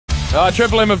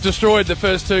Triple M have destroyed the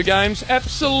first two games.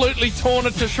 Absolutely torn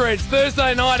it to shreds.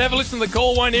 Thursday night, have a listen to the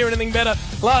call, won't hear anything better.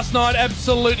 Last night,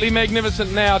 absolutely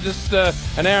magnificent. Now, just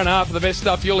an hour and a half of the best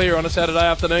stuff you'll hear on a Saturday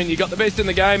afternoon. You got the best in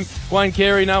the game. Wayne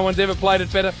Carey, no one's ever played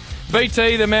it better.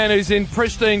 BT, the man who's in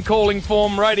pristine calling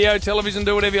form, radio, television,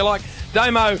 do whatever you like.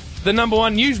 Damo, the number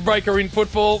one newsbreaker in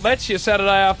football. That's your Saturday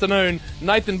afternoon.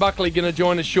 Nathan Buckley going to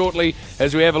join us shortly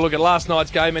as we have a look at last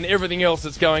night's game and everything else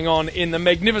that's going on in the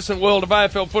magnificent world of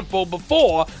AFL football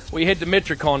before we head to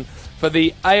Metricon for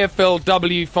the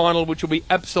AFLW final, which will be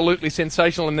absolutely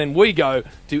sensational. And then we go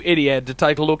to Etihad to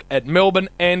take a look at Melbourne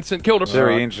and St Kilda.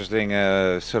 Very interesting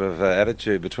sort of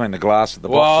attitude between the glass and the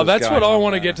boxes. Well, that's what I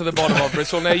want to get to the bottom of,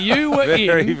 Bristol. Now, you were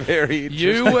very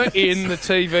you were in the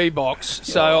TV box,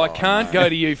 so I can't go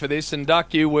to you for this, and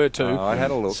Duck, you were too. I had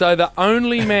a look. So the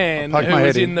only man who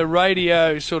was in the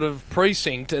radio sort of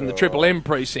precinct and the Triple M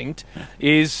precinct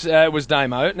was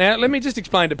Damo. Now, let me just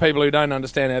explain to people who don't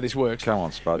understand how this works. Come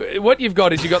on, Spud. What you've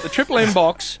got is you've got the Triple M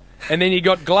box, and then you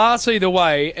got glass either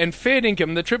way, and fair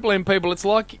dinkum, the Triple M people, it's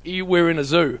like we're in a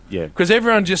zoo. Yeah. Because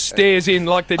everyone just stares in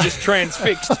like they're just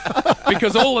transfixed.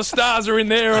 Because all the stars are in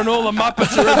there and all the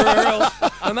Muppets are everywhere else.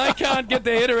 And they can't get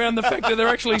their head around the fact that there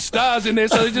are actually stars in there,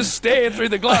 so they just stare through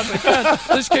the glass.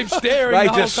 They just keep staring the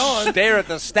whole time. They stare at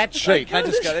the stat sheet.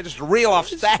 They just reel off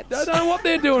stats. I don't know what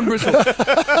they're doing, Bristol.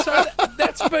 So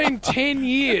that's been 10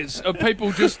 years of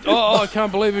people just, I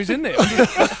can't believe who's in there.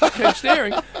 Just keep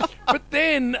staring. But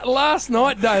then last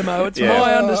night, Damo, it's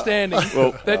my understanding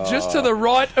that just to the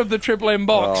right of the Triple M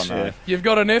box, you've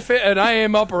got an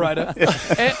AM operator,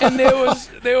 and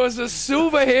there was a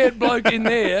silver-haired bloke in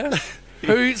there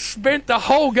who spent the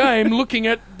whole game looking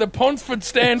at the Ponsford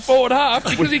stand forward half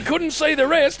because he couldn't see the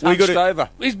rest.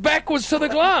 His back was to the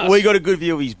glass. We got a good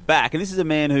view of his back, and this is a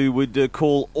man who would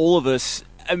call all of us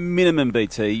a minimum,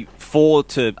 BT, 4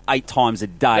 to 8 times a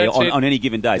day on any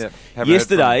given day. Yeah.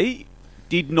 Yesterday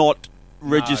did not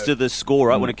register the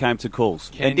scorer when it came to calls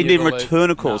and didn't even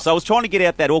return a call. So I was trying to get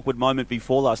out that awkward moment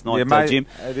before last night, Jim.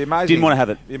 Didn't want to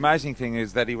have it. The amazing thing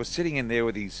is that he was sitting in there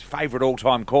with his favourite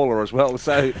all-time caller as well,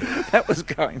 so that was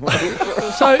going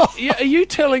well. So are you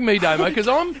telling me, Damo, because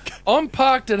I'm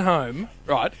parked at home,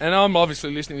 right, and I'm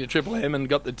obviously listening to Triple M and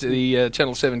got the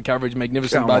Channel 7 coverage,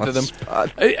 magnificent, both of them.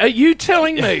 Spud. Are you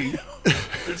telling me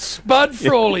Spud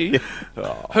Frawley,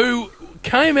 who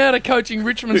came out of coaching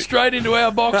Richmond straight into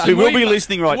our box. Who will be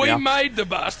listening right now. We made the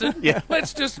bastard.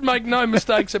 Let's just make no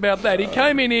mistakes about that. He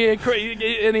came in here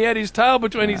and he had his tail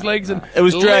between his legs and it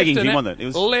was dragging him, wasn't it? It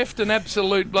was left an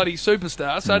absolute bloody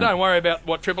superstar. So don't worry about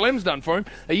what Triple M's done for him.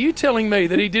 Are you telling me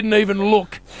that he didn't even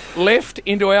look left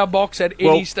into our box at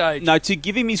any stage? No, to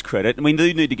give him his credit, and we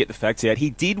do need to get the facts out, he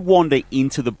did wander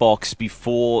into the box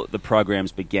before the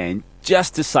programs began,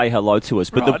 just to say hello to us.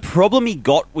 But the problem he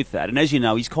got with that, and as you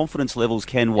know, his confidence levels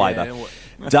can waver.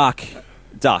 Duck.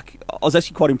 I was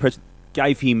actually quite impressed.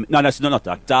 Gave him... No, not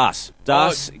Duck. Das.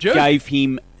 Gave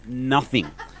him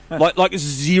nothing. like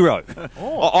zero.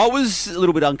 I was a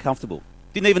little bit uncomfortable.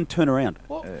 Didn't even turn around.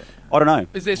 I don't know.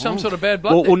 Is there some sort of bad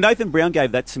blood? Well, Nathan Brown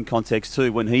gave that some context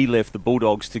too when he left the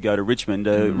Bulldogs to go to Richmond.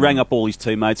 Rang up all his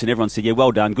teammates and everyone said, "Yeah,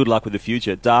 well done, good luck with the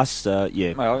future." Das,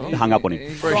 hung up on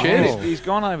him. He's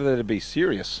gone over there to be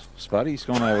serious, Spud. He's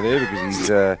gone over there because he's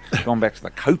gone back to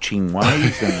the coaching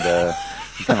ways and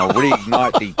he's going to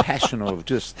reignite the passion of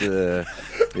just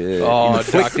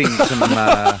inflicting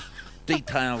some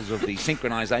details of the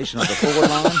synchronisation of the forward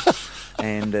line.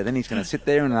 And then he's going to sit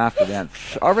there, and after that,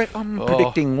 I'm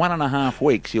predicting 1.5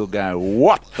 weeks, you'll go,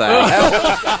 what the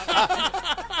hell?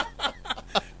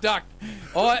 Duck,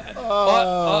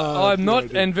 I'm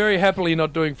not, and very happily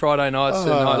not doing Friday nights,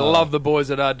 and I love the boys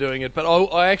that are doing it, but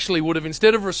I actually would have,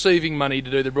 instead of receiving money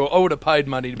to do the broad, I would have paid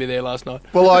money to be there last night.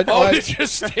 Well, I would have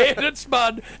just stared at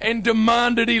Spud and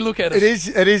demanded he look at us.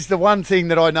 It is the one thing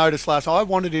that I noticed last night. I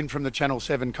wandered in from the Channel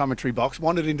 7 commentary box,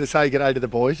 wandered in to say g'day to the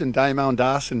boys, and Damo and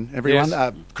Das and everyone,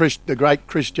 the great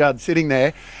Chris Judd sitting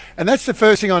there. And that's the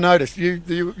first thing I noticed.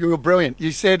 You were brilliant.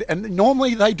 You said, and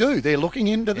normally they do. They're looking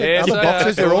into the other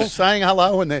boxes. They're all saying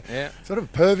hello and they're sort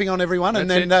of perving on everyone. And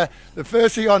then the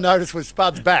first thing I noticed was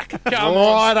Spud's back,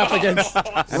 up against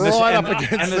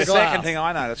the second thing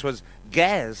I noticed was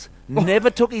Gaz never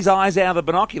took his eyes out of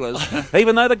the binoculars,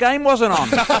 even though the game wasn't on.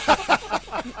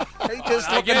 He just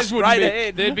I looking guess straight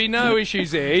ahead. there'd be no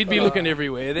issues there. He'd be looking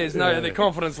everywhere. There's no the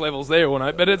confidence levels there, or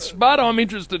no. But it's Spud I'm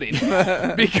interested in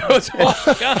because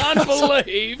I can't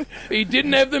believe he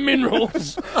didn't have the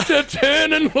minerals to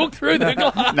turn and look through the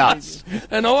glass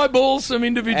and eyeball some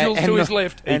individuals to his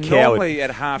left. And normally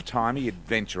at half time he'd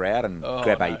venture out and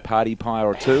grab a party pie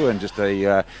or two and just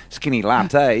a skinny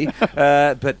latte,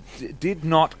 but did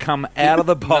not come out of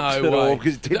the box at all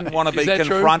because he didn't want to be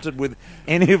confronted with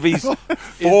any of his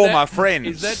former friends.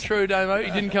 Is that true, Damo?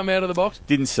 He didn't come out of the box?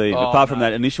 Didn't see him. Apart from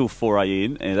that initial foray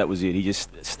in, and that was it. He just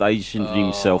stationed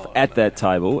himself at that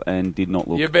table and did not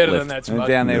look You're better left. than that, Spud.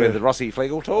 Down there with the Rossi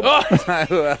Flegel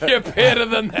You're better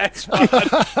than that, Spud.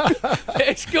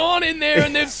 It's gone in there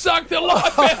and they've sucked the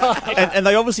life out of him. And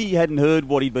they obviously hadn't heard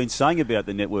what he'd been saying about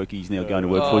the network he's now going to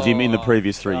work for, Jim, in the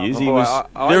previous 3 years. He was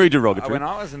very derogatory. When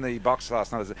I was in the box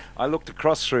last night, I looked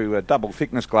across through a double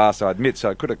thickness glass, I admit, so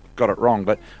I could have got it wrong,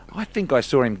 but I think I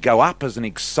saw him go up as an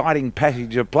exciting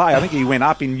passage of play. I think he went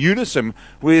up in unison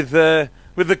with the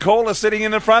caller sitting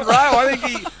in the front row. I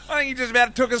think he just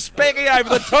about took a specky over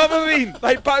the top of him.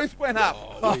 They both went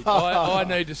up. I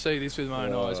need to see this with my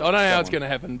own eyes. I don't know how it's going to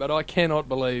happen, but I cannot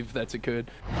believe that's occurred.